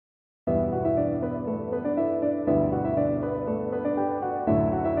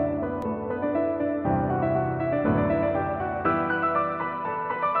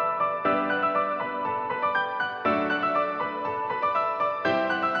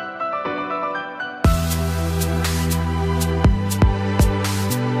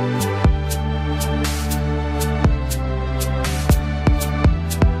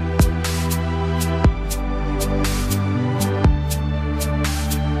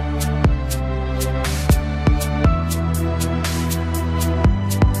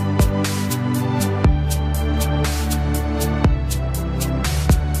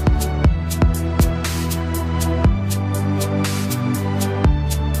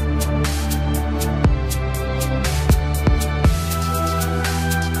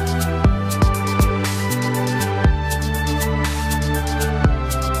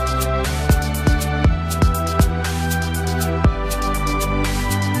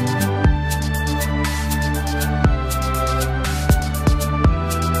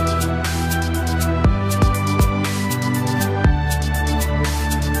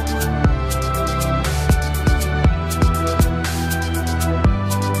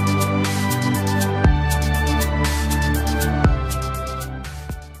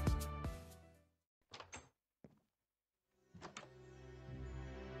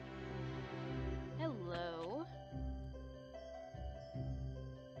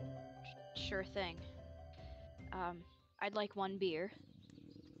sure thing. I'd like 1 beer.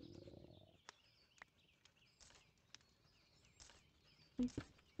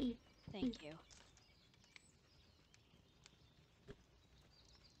 Thank you.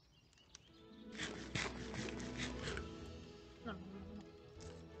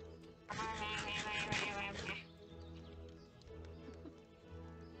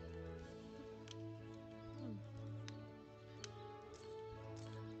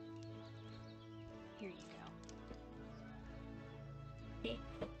 Here you go.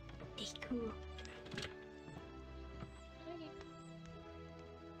 It's cool.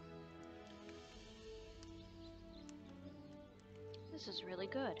 This is really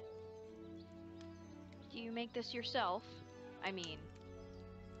good. Do you make this yourself? I mean,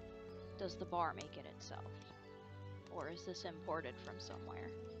 does the bar make it itself? Or is this imported from somewhere?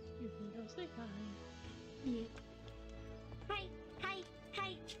 You can go say hi. Yeah. Hi, hi,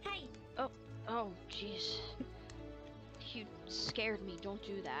 hi, hi. Oh, jeez. You scared me. Don't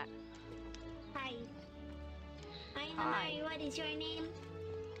do that. Hi. I'm Hi. Amari. What is your name?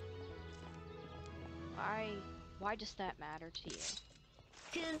 Why does that matter to you?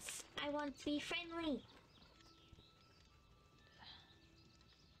 'Cause I want to be friendly.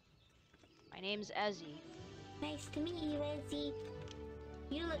 My name's Ezzy. Nice to meet you, Ezzy.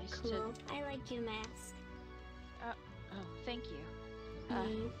 You look Nice cool. I like your mask. Oh, thank you.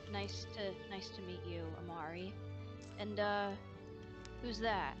 Nice to meet you, Amari. And, who's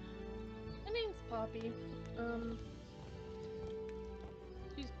that? My name's Poppy.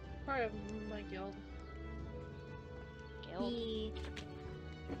 She's part of my guild. Guild? Yeah.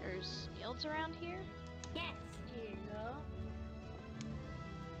 There's guilds around here? Yes. Yeah.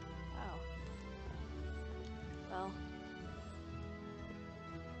 Oh. Well,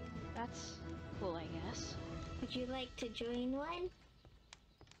 that's cool, I guess. Would you like to join one?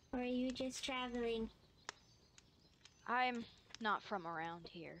 Or are you just traveling? I'm not from around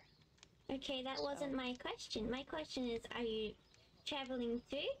here. Okay, that So- wasn't my question. My question is, are you traveling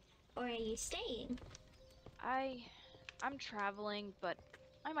through, or are you staying? I'm traveling, but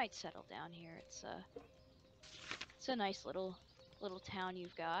I might settle down here. It's a nice little town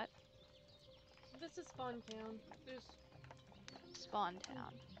you've got. This is Fun Town. There's Spawn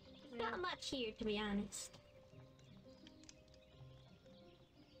Town. Not much here, to be honest.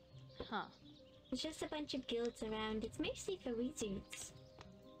 Huh. It's just a bunch of guilds around. It's mostly for wizards.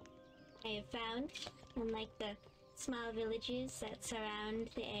 I have found in like the small villages that surround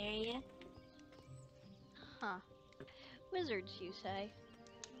the area. Huh. Wizards, you say?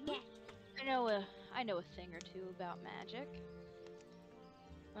 Yeah. I know a thing or two about magic.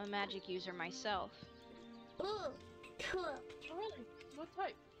 I'm a magic user myself. Ooh, cool. oh, really? What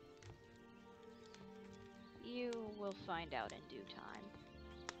type? You will find out in due time.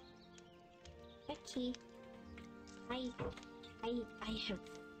 Okay. I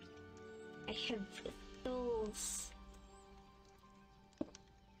have those.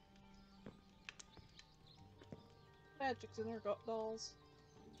 Magic's in her dolls.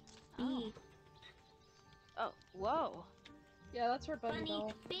 Oh. Oh, whoa. Yeah, that's her bunny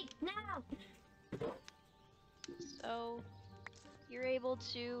doll. Big now. So, you're able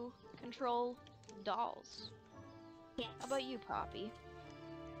to control dolls. Yes. How about you, Poppy?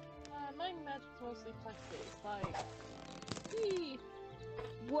 My magic's mostly plant-based, like... Eee!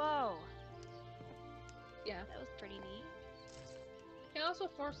 Whoa! Yeah. That was pretty neat. Can also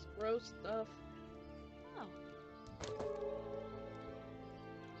force grow stuff. Oh.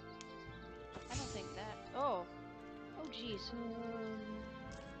 I don't think that... Oh. Oh, jeez.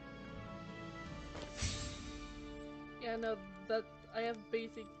 Yeah, no, that... I have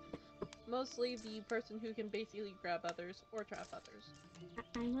basic... Mostly the person who can basically grab others, or trap others.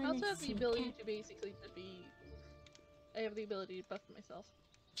 I also have the ability to basically be... I have the ability to buff myself.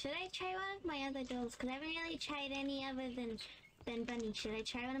 Should I try one of my other dolls? Because I haven't really tried any other than Bunny. Should I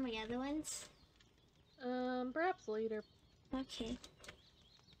try one of my other ones? Perhaps later. Okay.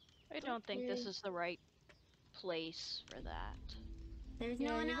 I don't think this is the right place for that. There's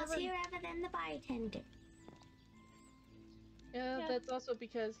no one else here other than the bartender. Yeah, that's also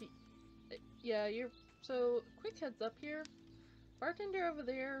because he... Yeah, so, quick heads up here. Bartender over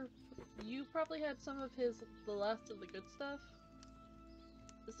there, you probably had some of the last of the good stuff.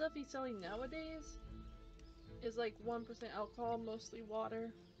 The stuff he's selling nowadays is like 1% alcohol, mostly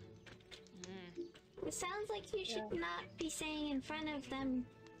water. It sounds like you should not be saying in front of them.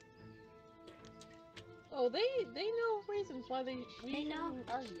 Oh, they know reasons why we know.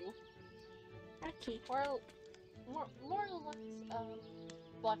 shouldn't argue. Okay. Or more or less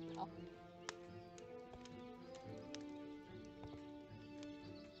blackmail.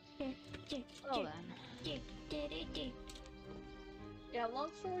 Well then. Yeah,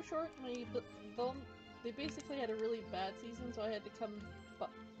 long story short, they basically had a really bad season, so I had to come.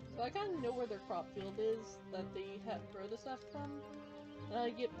 So I kind of know where their crop field is that they grow the stuff from, and I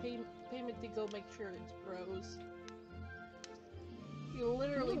get payment to go make sure it grows. You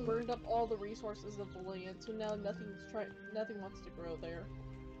literally burned up all the resources of the land, so now nothing wants to grow there.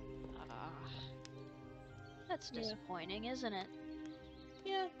 That's disappointing, isn't it?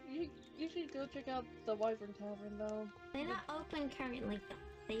 Yeah, you should go check out the Wyvern Tavern though. They're not open currently though.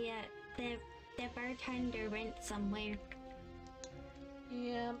 Their bartender went somewhere.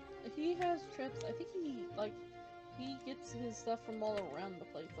 Yeah, he has trips. I think he gets his stuff from all around the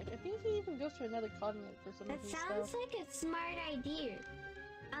place. Like, I think he even goes to another continent for some of his stuff. That sounds like a smart idea.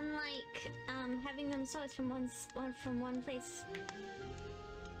 Unlike having them sourced from one place.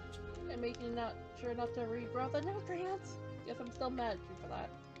 And making sure not to regrow the nutrients. Guess I'm still mad at you for that.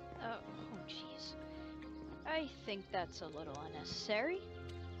 Oh, jeez. I think that's a little unnecessary.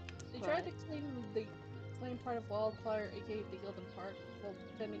 They tried to claim part of Wildfire, aka the Gildan Park, well,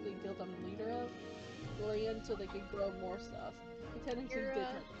 technically guild I'm leader of, land so they could grow more stuff. They technically did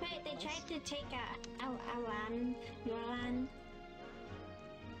Wait, they tried to take our land, your land.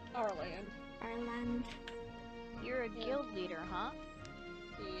 Our land. Our land. You're a guild leader, huh?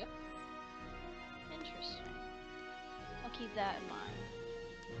 Yeah. Interesting. I'll keep that in mind.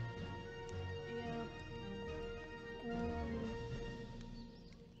 Yeah.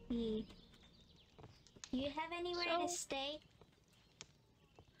 Do you have anywhere to stay?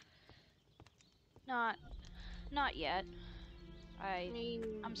 Not yet.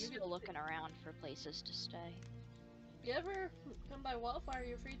 I'm still looking around for places to stay. If you ever come by Wildfire,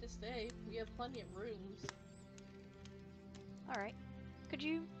 you're free to stay. We have plenty of rooms. Alright. Could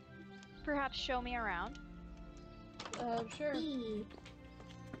you perhaps show me around? Sure.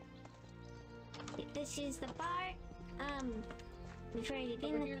 This is the bar. Before you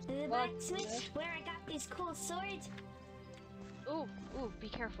get in the blacksmith, where I got these cool swords. Ooh, be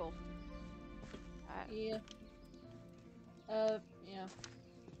careful. Yeah. Yeah.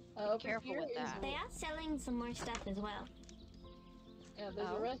 Be careful with that. They are selling some more stuff as well. Yeah, there's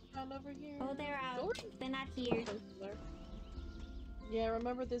a restaurant over here. Oh, they're out. They're not here. Yeah,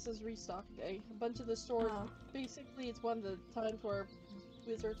 remember this is restock day. A bunch of the stores, basically it's one of the times where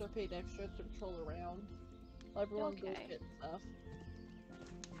wizards are paid extra to patrol around. Everyone goes get stuff.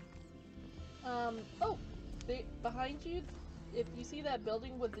 Behind you, if you see that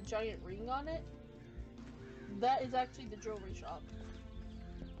building with the giant ring on it, that is actually the jewelry shop.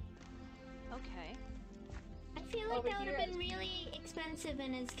 Okay. I feel like that would have been really expensive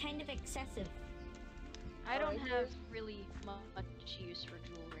and is kind of excessive. I don't have really much use for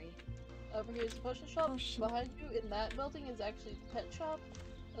jewelry. Over here is the potion shop. Behind you in that building is actually the pet shop.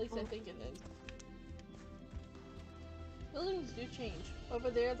 At least I think it is. Buildings do change.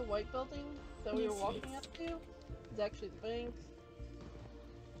 Over there, the white building that we were walking up to is actually the bank.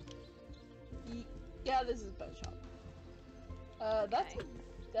 Yeah, this is a pet shop.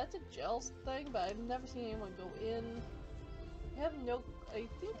 That's a gel thing, but I've never seen anyone go in. I have no. I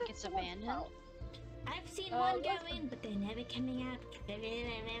think that's it's abandoned. I've seen one go in, but they're never coming out.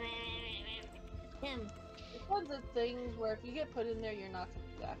 It's one of the things where if you get put in there, you're not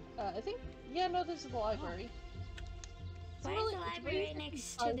coming back. I think. Yeah, no, this is the library. Why is the library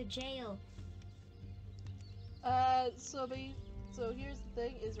next to the jail? So here's the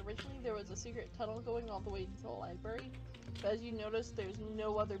thing: is originally there was a secret tunnel going all the way to the library. But as you notice, there's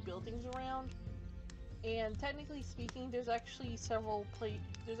no other buildings around, and technically speaking, there's actually several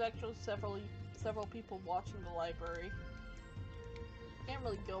people watching the library. Can't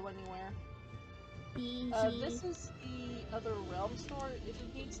really go anywhere. This is the other realm store. If you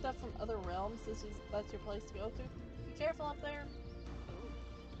need stuff from other realms, that's your place to go to. Be careful up there.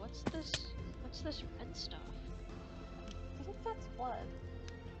 What's this red stuff? I think that's blood.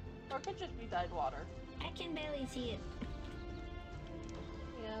 Or it could just be dyed water. I can barely see it.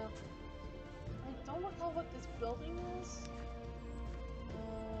 Yeah. I don't recall what this building is.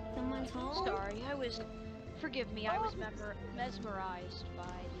 Someone's home? Sorry, forgive me, I was mesmerized by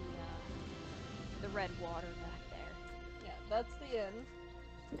the red water back there. Yeah, that's the inn.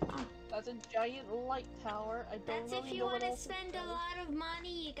 That's a giant light tower. That's if you want to spend a lot of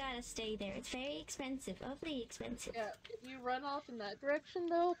money, you gotta stay there. It's very expensive, awfully expensive. Yeah, if you run off in that direction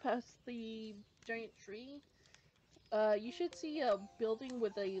though, past the giant tree, you should see a building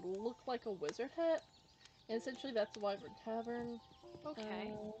with a look like a wizard hat. And essentially that's the Wyvern Tavern.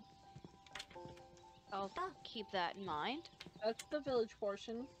 Okay. I'll keep that in mind. That's the village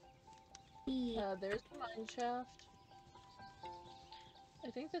portion. There's the mine shaft. I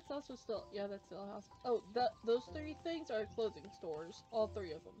think that's also still, yeah, that's still a house. Oh, those 3 things are clothing stores. All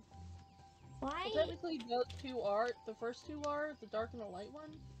 3 of them. Why? Well, technically, those 2 are. The first 2 are, the dark and the light one.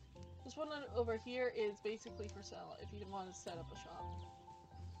 This one over here is basically for sale, if you want to set up a shop.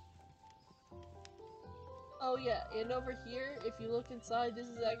 Oh yeah, and over here, if you look inside, this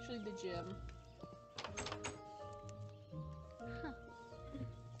is actually the gym. Huh.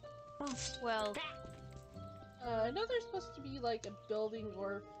 Oh, Well, I know there's supposed to be like a building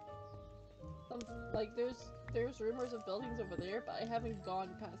or some, like there's rumors of buildings over there, but I haven't gone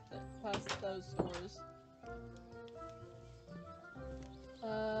past those stores.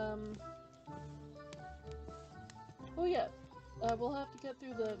 Oh yeah, we'll have to get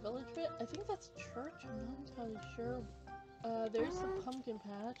through the village bit. I think that's church. I'm not entirely sure. There's the pumpkin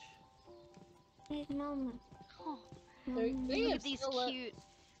patch. wait a moment. oh, They look have at these still cute.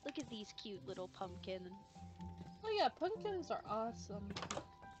 Look at these cute little pumpkins. Oh yeah, pumpkins are awesome.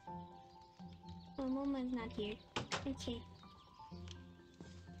 Oh, Momo's not here. Okay.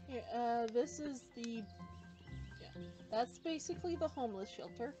 Here, this is the... Yeah, that's basically the homeless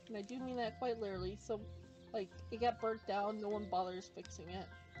shelter, and I do mean that quite literally, so, like, it got burnt down, no one bothers fixing it.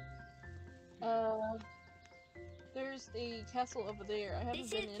 There's the castle over there, I haven't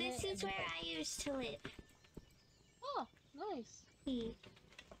been in it. This is where I used to live. Oh, nice.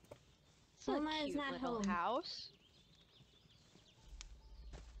 It's a Mama is cute not little home. house.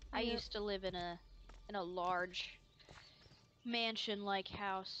 I Yep. used to live in a large mansion-like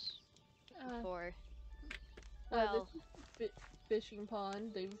house before. Well, This is a fishing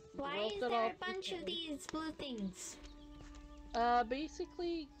pond, they've Why roped is it there off a bunch of these blue things?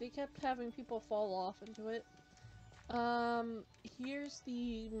 basically, they kept having people fall off into it. Here's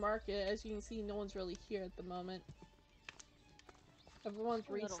the market. As you can see, no one's really here at the moment. Everyone's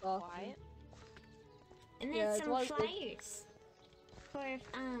a little restocking. quiet. And Yeah, there's it's some like- flyers for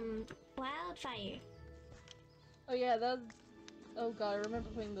wildfire. Oh yeah, that's... Oh god, I remember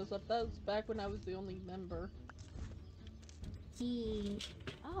putting those up. That was back when I was the only member. Gee.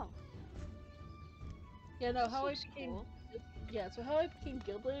 Oh, Yeah, no, this how I looks became... cool. Yeah, so how I became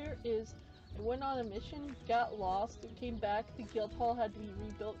guild leader is I went on a mission, got lost, and came back. The guild hall had to be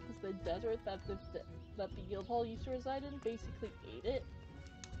rebuilt because the desert that the guild hall used to reside in basically ate it.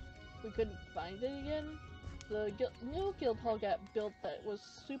 We couldn't find it again. The new guild hall got built that was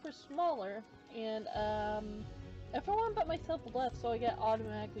super smaller, and everyone but myself left, so I got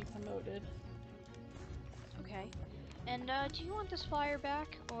automatically promoted. Okay. And do you want this flyer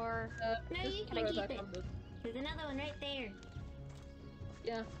back, or No, Just you put can it keep back it. on the... There's another one right there.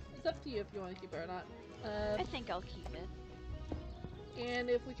 Yeah, it's up to you if you want to keep it or not. I think I'll keep it. And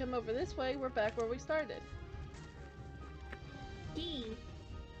if we come over this way, we're back where we started. Gee.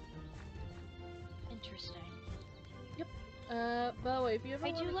 Interesting. By the way, if you ever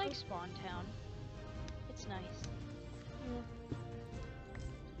I want do to like Spawn Town. It's nice.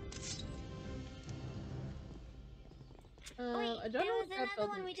 Wait, I don't there know was what that another building...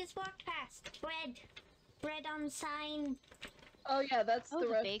 one we just walked past. Bread on sign. Oh yeah, that's Oh, the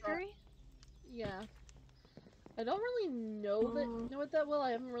the restaurant. bakery? Yeah. I don't really know it that well.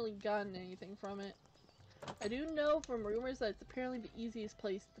 I haven't really gotten anything from it. I do know from rumors that it's apparently the easiest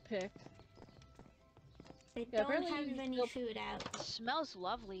place to pick. They Yeah, don't apparently have you any still- food out. It smells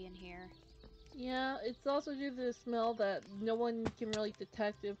lovely in here. Yeah, it's also due to the smell that no one can really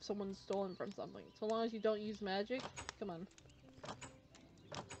detect if someone's stolen from something. So long as you don't use magic, come on.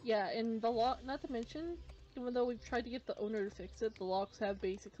 Yeah, and the lock, not to mention, even though we've tried to get the owner to fix it, the locks have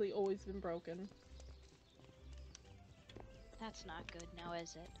basically always been broken. That's not good now,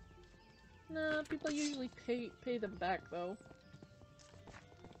 is it? Nah, people usually pay them back though.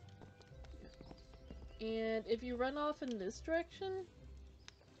 And if you run off in this direction...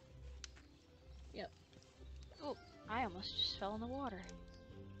 Yep. Oh, I almost just fell in the water.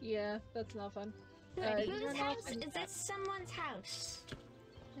 Yeah, that's not fun. Wait, you whose run off house? and- Is this someone's house?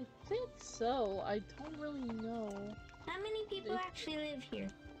 I think so. I don't really know. How many people actually live here?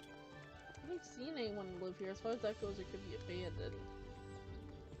 I haven't seen anyone live here. As far as that goes, it could be abandoned.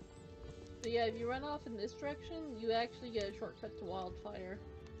 But yeah, if you run off in this direction, you actually get a shortcut to Wildfire.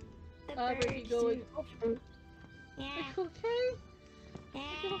 The But if you birds. go in... Yeah. okay? Yeah.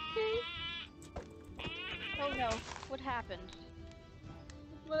 Okay? Oh no, what happened?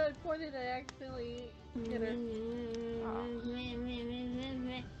 When I pointed, I accidentally hit her.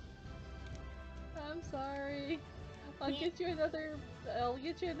 I'm sorry. I'll Yeah. get you another... I'll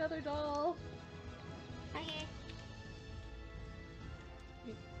get you another doll. Okay.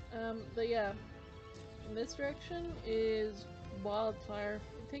 But yeah. In this direction is Wildfire.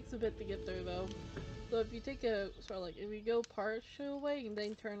 It takes a bit to get there though. So if you take a, sort of like, if you go partial way and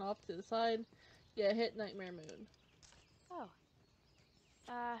then turn off to the side, yeah, hit Nightmare Moon. Oh.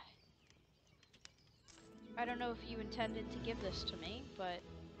 I don't know if you intended to give this to me, but...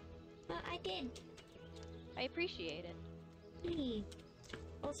 Well, I did. I appreciate it. Hey.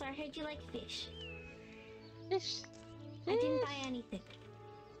 Also, I heard you like fish. Fish! I didn't buy anything.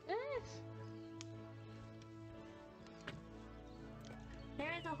 Fish!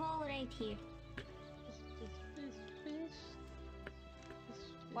 There is a hole right here. Fish.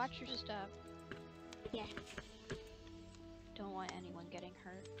 Watch your step. Yeah. Don't want anyone getting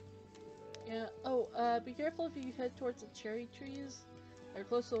hurt. Yeah. Oh, be careful if you head towards the cherry trees. They're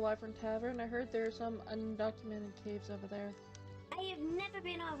close to the Wyvern Tavern. I heard there are some undocumented caves over there. I have never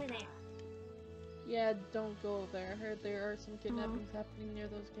been over there. Yeah, don't go over there. I heard there are some kidnappings happening near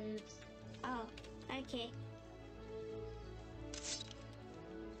those caves. Oh, okay.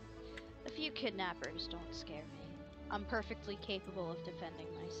 A few kidnappers don't scare me. I'm perfectly capable of defending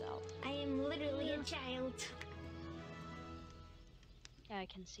myself. I am literally a child. Yeah, I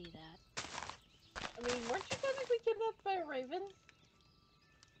can see that. I mean, weren't you technically kidnapped by a raven?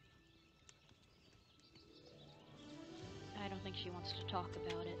 I don't think she wants to talk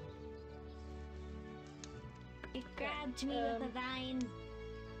about it. It grabbed me with a vine.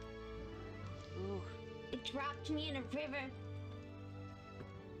 Ooh, It dropped me in a river.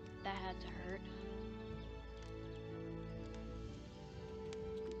 that had to hurt.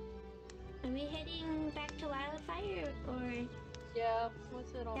 Are we heading back to Wildfire, or Yeah,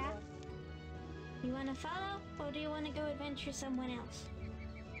 what's it all Yeah. about? you want to follow, or do you want to go adventure someone else?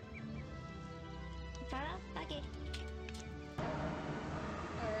 Follow? Okay.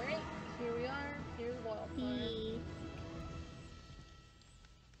 Alright, here we are. Here's Wildfire.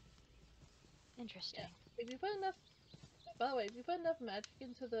 Interesting. If you put enough, by the way, if you put enough magic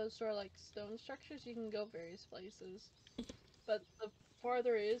into those sort of like stone structures, you can go various places. But the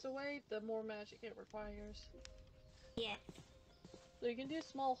farther it is away, the more magic it requires. Yeah. So you can do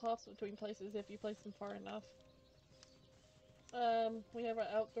small hops between places if you place them far enough. We have an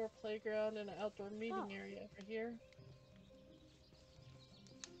outdoor playground and an outdoor meeting area over here.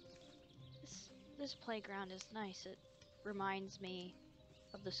 This playground is nice. It reminds me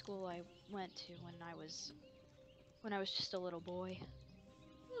of the school I went to when I was just a little boy.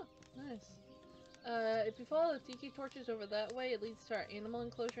 Oh, nice. If you follow the tiki torches over that way, it leads to our animal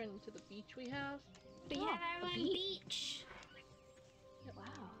enclosure and to the beach we have. We have our own beach.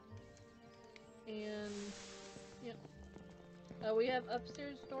 Wow. And, yep. We have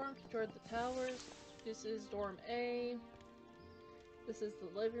upstairs dorms toward the towers. This is dorm A. This is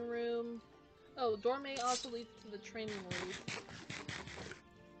the living room. Oh, dorm A also leads to the training roof.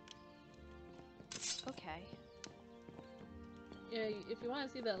 Okay. Yeah, if you want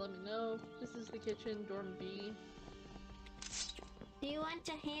to see that, let me know. This is the kitchen, dorm B. Do you want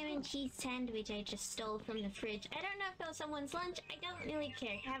a ham and cheese sandwich I just stole from the fridge? I don't know if that was someone's lunch. I don't really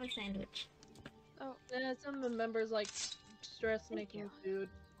care. Have a sandwich. Oh, yeah, some of the members like stress making food.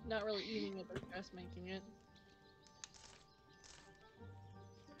 Not really eating it, but stress making it.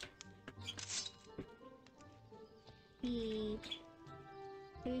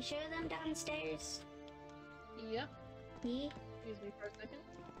 Can we show them downstairs? Yeah. Yeah. Excuse me for a second.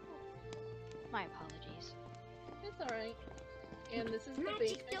 My apologies. It's alright. And this is the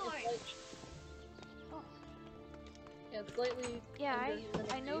Magic basement. door. Oh. Yeah, it's slightly. Yeah,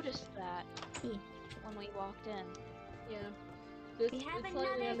 under I noticed that Yeah. when we walked in. Yeah. This We have is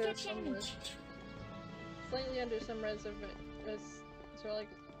slightly another under kitchen. slightly under some sort of like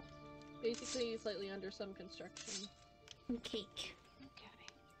basically slightly under some construction. Cake.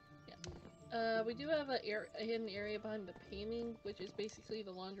 Okay. We do have a hidden area behind the painting, which is basically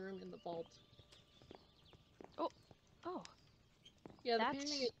the laundry room in the vault. Oh, Yeah, the that's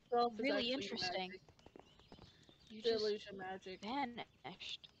painting itself is really actually interesting. magic. You The just illusion magic.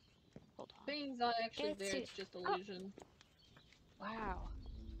 vanished. Hold on. Painting's not actually there, It's it's just illusion. Wow.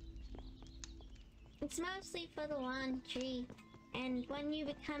 It's mostly for the laundry. And when you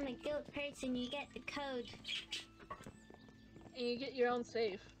become a guild person, you get the code. And you get your own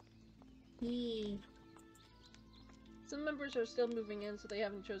safe. Yeah. Some members are still moving in, so they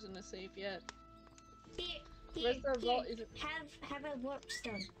haven't chosen a safe yet. Here, Rest of the vault is have a warp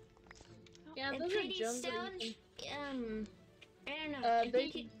stone. yeah, A those are pretty gems that stone. you I don't know. I they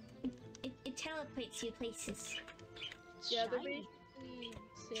think it teleports you places. yeah, they're Shiny.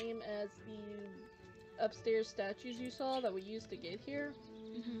 basically same as the upstairs statues you saw that we used to get here.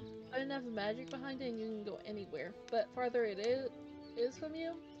 Put enough magic behind it and you can go anywhere. But farther it is from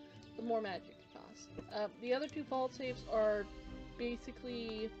you, the more magic it costs. The other two vault safes are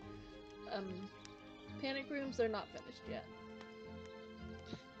basically Panic rooms, they're not finished yet.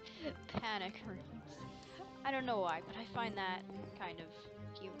 Panic rooms. I don't know why, but I find that kind of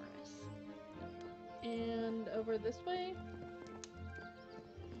humorous. And over this way,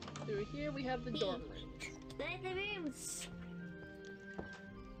 through here, we have the dorm rooms. Let the rooms.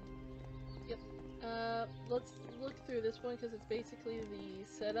 Yep. Let's look through this one because it's basically the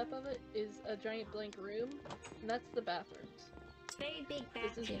setup of it is a giant blank room, and that's the bathrooms. It's a very big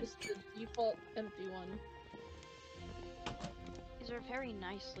This is bathroom. just the default empty one. These are very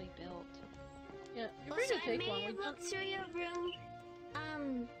nicely built. Yeah, you're free Also, to take I one. may We have don't... looked through your room,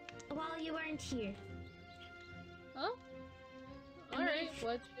 while you weren't here. Oh? Alright,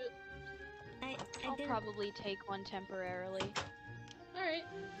 what you... I'll didn't... probably take one temporarily. Alright.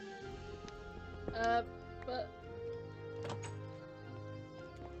 But...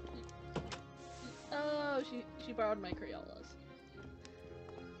 Oh, she borrowed my Crayolas.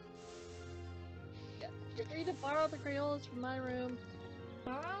 Yeah, you're free to borrow the Crayolas from my room.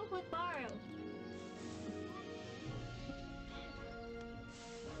 Borrow with borrow.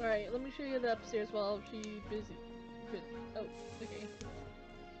 Alright, let me show you the upstairs while she's busy. Oh, okay.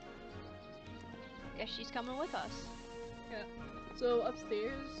 Guess she's coming with us. Yeah. So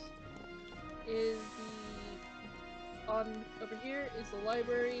upstairs is over here is the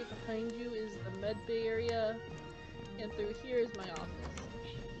library, behind you is the med bay area, and through here is my office.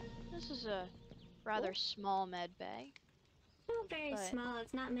 This is a rather small med bay. Not very But- small,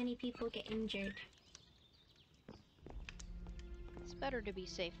 it's not many people get injured. It's better to be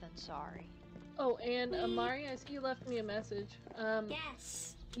safe than sorry. Oh, and Amari, I see you left me a message.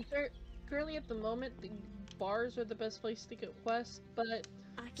 Yes! Currently at the moment, the bars are the best place to get quests, but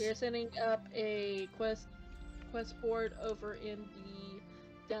we are Okay. setting up a quest board over in the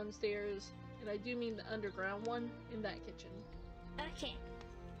downstairs, and I do mean the underground one in that kitchen. Okay.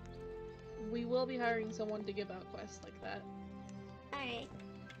 We will be hiring someone to give out quests like that. Alright.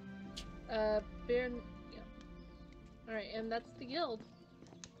 Yeah. Alright, and that's the guild.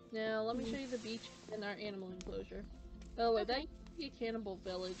 Now, let me show you the beach and our animal enclosure. Oh, wait, that used to be a cannibal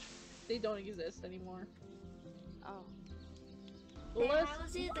village. They don't exist anymore. Oh. The Unless-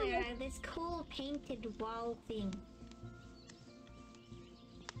 houses are this cool painted wall thing.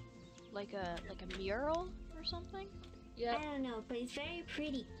 Like a mural or something? Yeah. I don't know, but it's very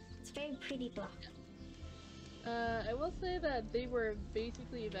pretty. It's very pretty block. I will say that they were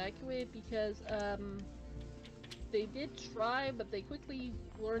basically evacuated because, they did try, but they quickly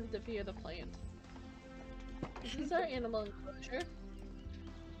learned to fear the plant. This is our animal enclosure.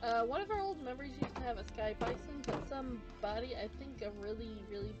 One of our old members used to have a sky bison, but somebody, I think a really,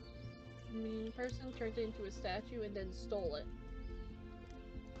 really mean person, turned it into a statue and then stole it.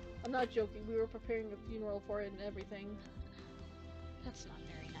 I'm not joking, we were preparing a funeral for it and everything. That's not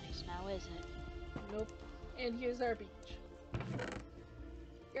very nice now, is it? Nope. And here's our beach.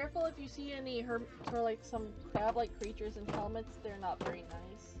 Careful if you see any or like some crab-like creatures in helmets, they're not very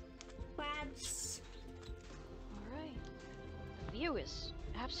nice. Crabs. Alright. The view is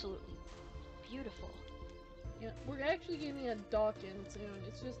absolutely beautiful. Yeah, we're actually getting a dock in soon.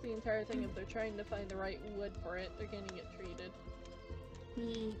 It's just the entire thing if they're trying to find the right wood for it, they're getting it treated.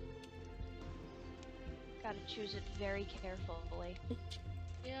 Gotta choose it very carefully.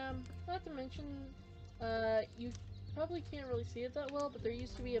 Yeah, not to mention, you probably can't really see it that well, but there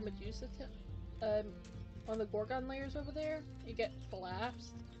used to be a Medusa on the Gorgon layers over there. It gets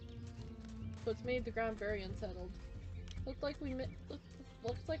collapsed, so it's made the ground very unsettled. Looks like we missed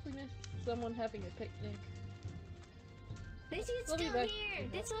someone having a picnic. This is We'll be still back. here!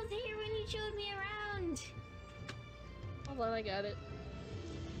 This was here when you showed me around! Hold on, I got it.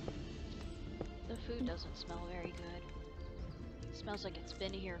 The food doesn't smell very good. It smells like it's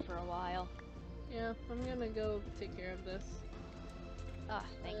been here for a while. Yeah, I'm gonna go take care of this. Ah,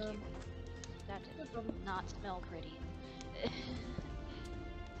 thank you. That No did problem. not smell pretty.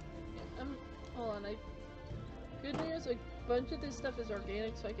 Hold on, good news, a bunch of this stuff is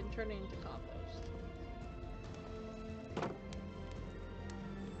organic, so I can turn it into compost.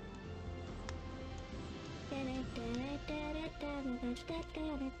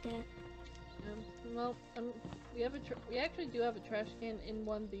 Well, we actually do have a trash can in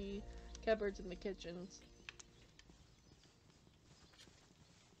one of the cupboards in the kitchens.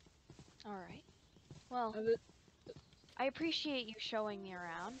 Alright. Well, I appreciate you showing me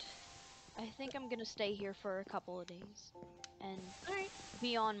around. I think I'm gonna stay here for a couple of days. And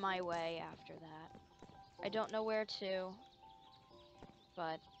be on my way after that. I don't know where to,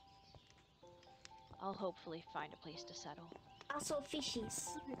 but I'll hopefully find a place to settle. Also fishies.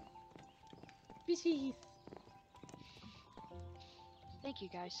 Fishies! Thank you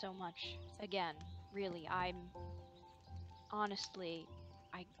guys so much. Again, really, honestly,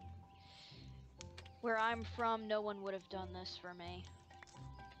 where I'm from, no one would have done this for me.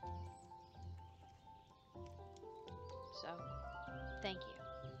 So, thank you.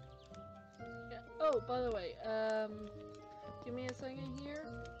 Yeah. Oh, by the way, give me a second here.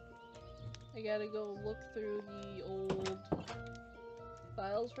 I gotta go look through the old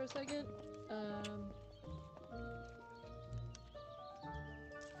files for a second.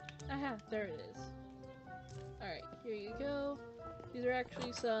 Aha, there it is. Alright, here you go. These are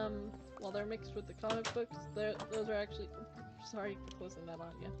actually some, well, they're mixed with the comic books. Those are actually, sorry for closing that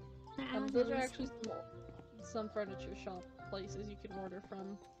on you. Those are actually some furniture shop places you can order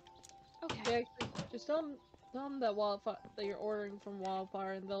from. Okay. Yeah, just tell them that that you're ordering from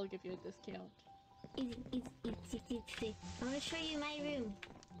Wildfire and they'll give you a discount. Easy. I'm gonna show you my room.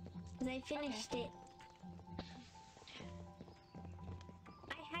 Cause I finished it.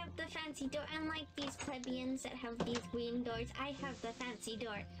 I have the fancy door. Unlike these plebeians that have these green doors, I have the fancy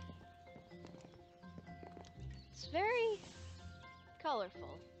door. It's very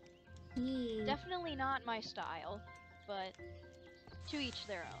colorful. Yeah. Definitely not my style, but to each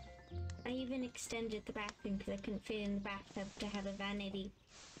their own. I even extended the bathroom because I couldn't fit in the bathtub to have a vanity.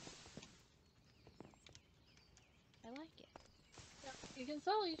 I like it. Yeah, you can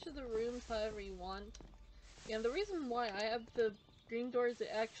sell each of the rooms however you want. And the reason why I have the green doors, it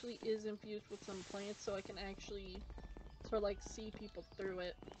actually is infused with some plants, so I can actually sort of like see people through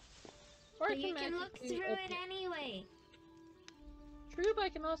it. Or But I you can look through it anyway. True, but I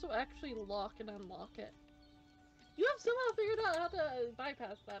can also actually lock and unlock it. You have somehow figured out how to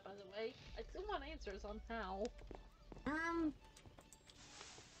bypass that, by the way. I still want answers on how.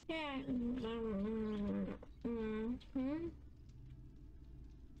 Yeah.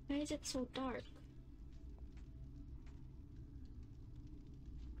 Why is it so dark?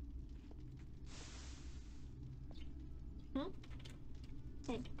 Huh?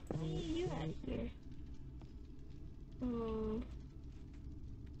 Hey, why are you out here? Oh.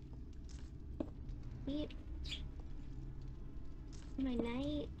 Eat. My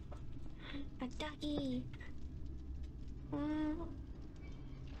night. A ducky.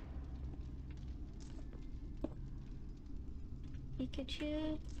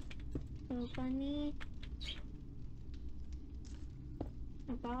 Pikachu. Little bunny.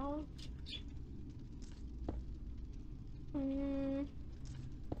 A ball.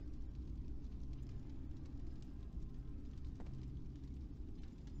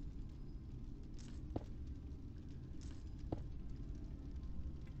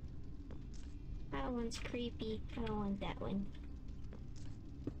 That one's creepy. I don't want that one.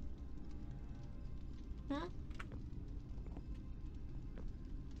 Huh?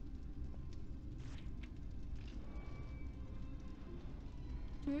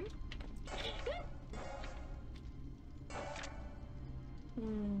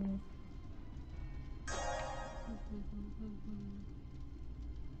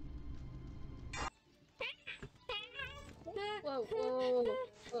 Whoa.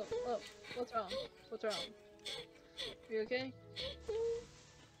 What's wrong? You okay?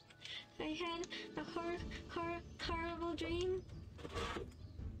 I had a horrible dream.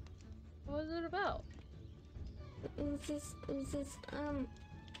 What was it about? It was this,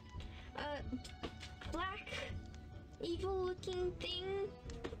 black, evil-looking thing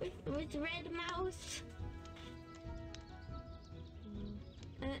with red mouth.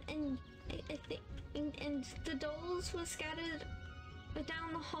 And the dolls were scattered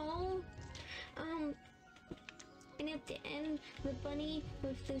down the hall. And at the end, the bunny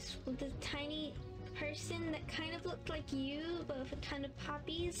with this tiny person that kind of looked like you, but with a ton of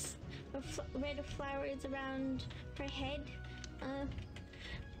poppies, red flowers around her head.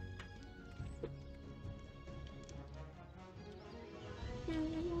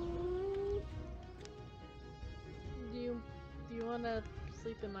 Do you want to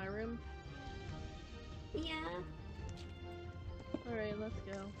sleep in my room? Yeah. Alright, let's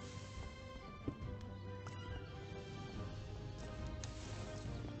go.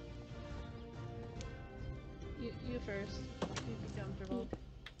 You first. You be comfortable.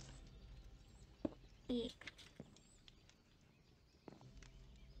 Eat.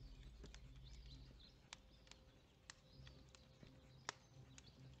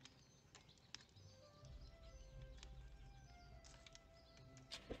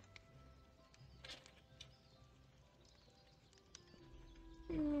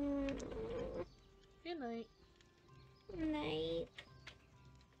 Good night. Night.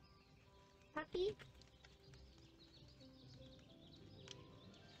 Puppy?